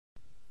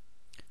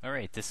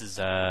Alright, this is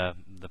the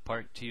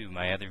part 2,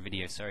 my other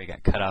video. Sorry,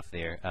 got cut off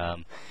there.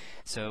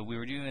 So we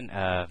were doing,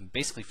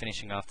 basically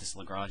finishing off this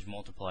Lagrange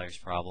multipliers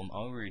problem.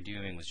 All we were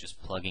doing was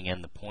just plugging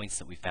in the points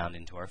that we found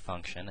into our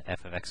function,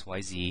 f of x,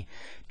 y, z,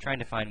 trying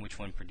to find which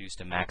one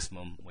produced a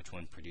maximum, which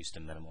one produced a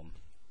minimum.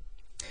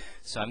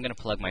 So I'm going to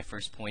plug my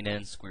first point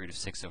in, square root of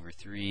 6 over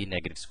 3,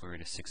 negative square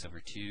root of 6 over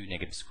 2,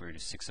 negative square root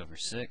of 6 over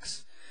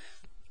 6.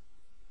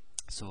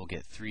 So we'll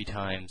get 3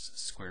 times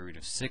square root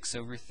of 6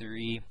 over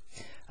 3.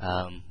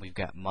 We've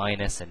got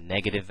minus a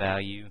negative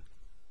value,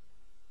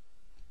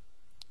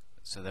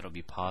 so that'll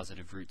be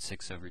positive root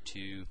 6 over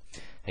 2.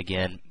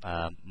 Again,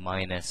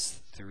 minus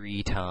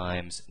 3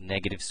 times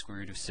negative square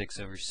root of 6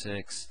 over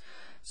 6,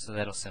 so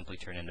that'll simply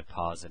turn into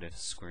positive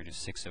square root of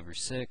 6 over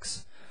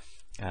 6.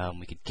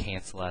 We could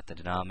cancel out the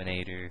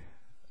denominator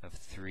of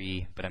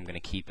 3, but I'm going to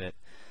keep it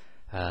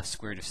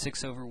square root of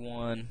 6 over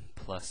 1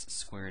 plus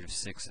square root of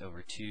 6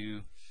 over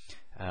 2.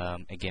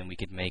 Again, we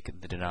could make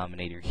the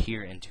denominator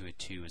here into a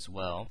 2 as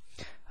well,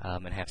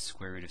 and have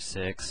square root of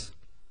 6.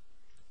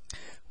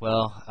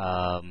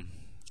 Well,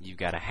 you've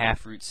got a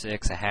half root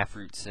 6, a half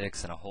root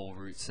 6, and a whole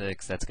root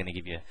 6. That's going to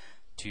give you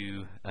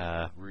 2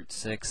 root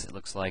 6, it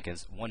looks like,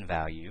 as one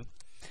value.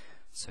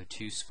 So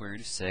 2 square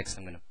root of 6,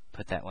 I'm going to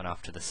put that one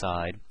off to the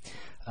side.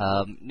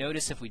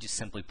 Notice if we just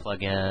simply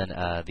plug in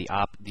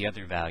the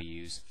other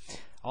values,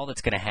 all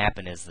that's going to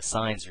happen is the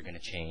signs are going to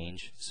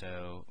change.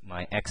 So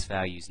my x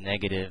value is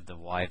negative, the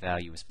y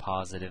value is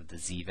positive, the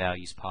z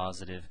value is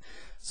positive.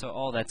 So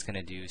all that's going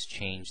to do is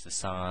change the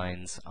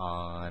signs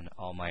on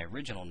all my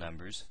original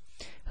numbers.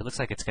 It looks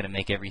like it's going to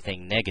make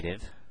everything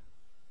negative.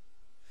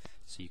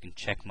 So you can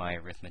check my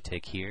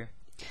arithmetic here.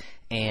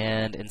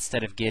 And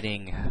instead of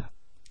getting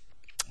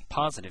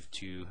positive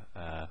 2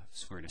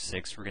 square root of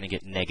 6, we're going to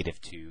get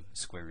negative 2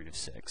 square root of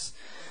 6.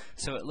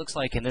 So it looks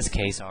like in this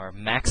case our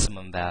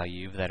maximum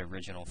value of that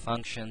original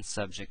function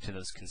subject to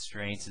those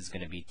constraints is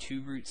going to be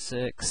 2 root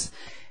 6,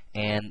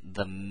 and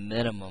the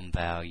minimum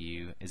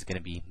value is going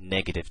to be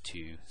negative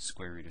 2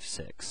 square root of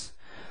 6.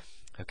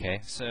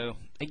 Okay, so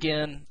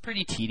again,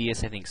 pretty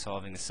tedious, I think,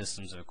 solving the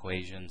systems of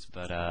equations,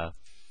 but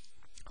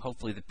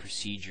hopefully the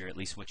procedure, at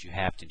least what you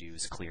have to do,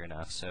 is clear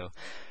enough. So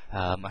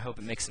I hope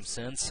it makes some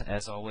sense.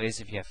 As always,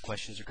 if you have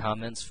questions or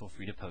comments, feel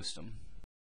free to post them.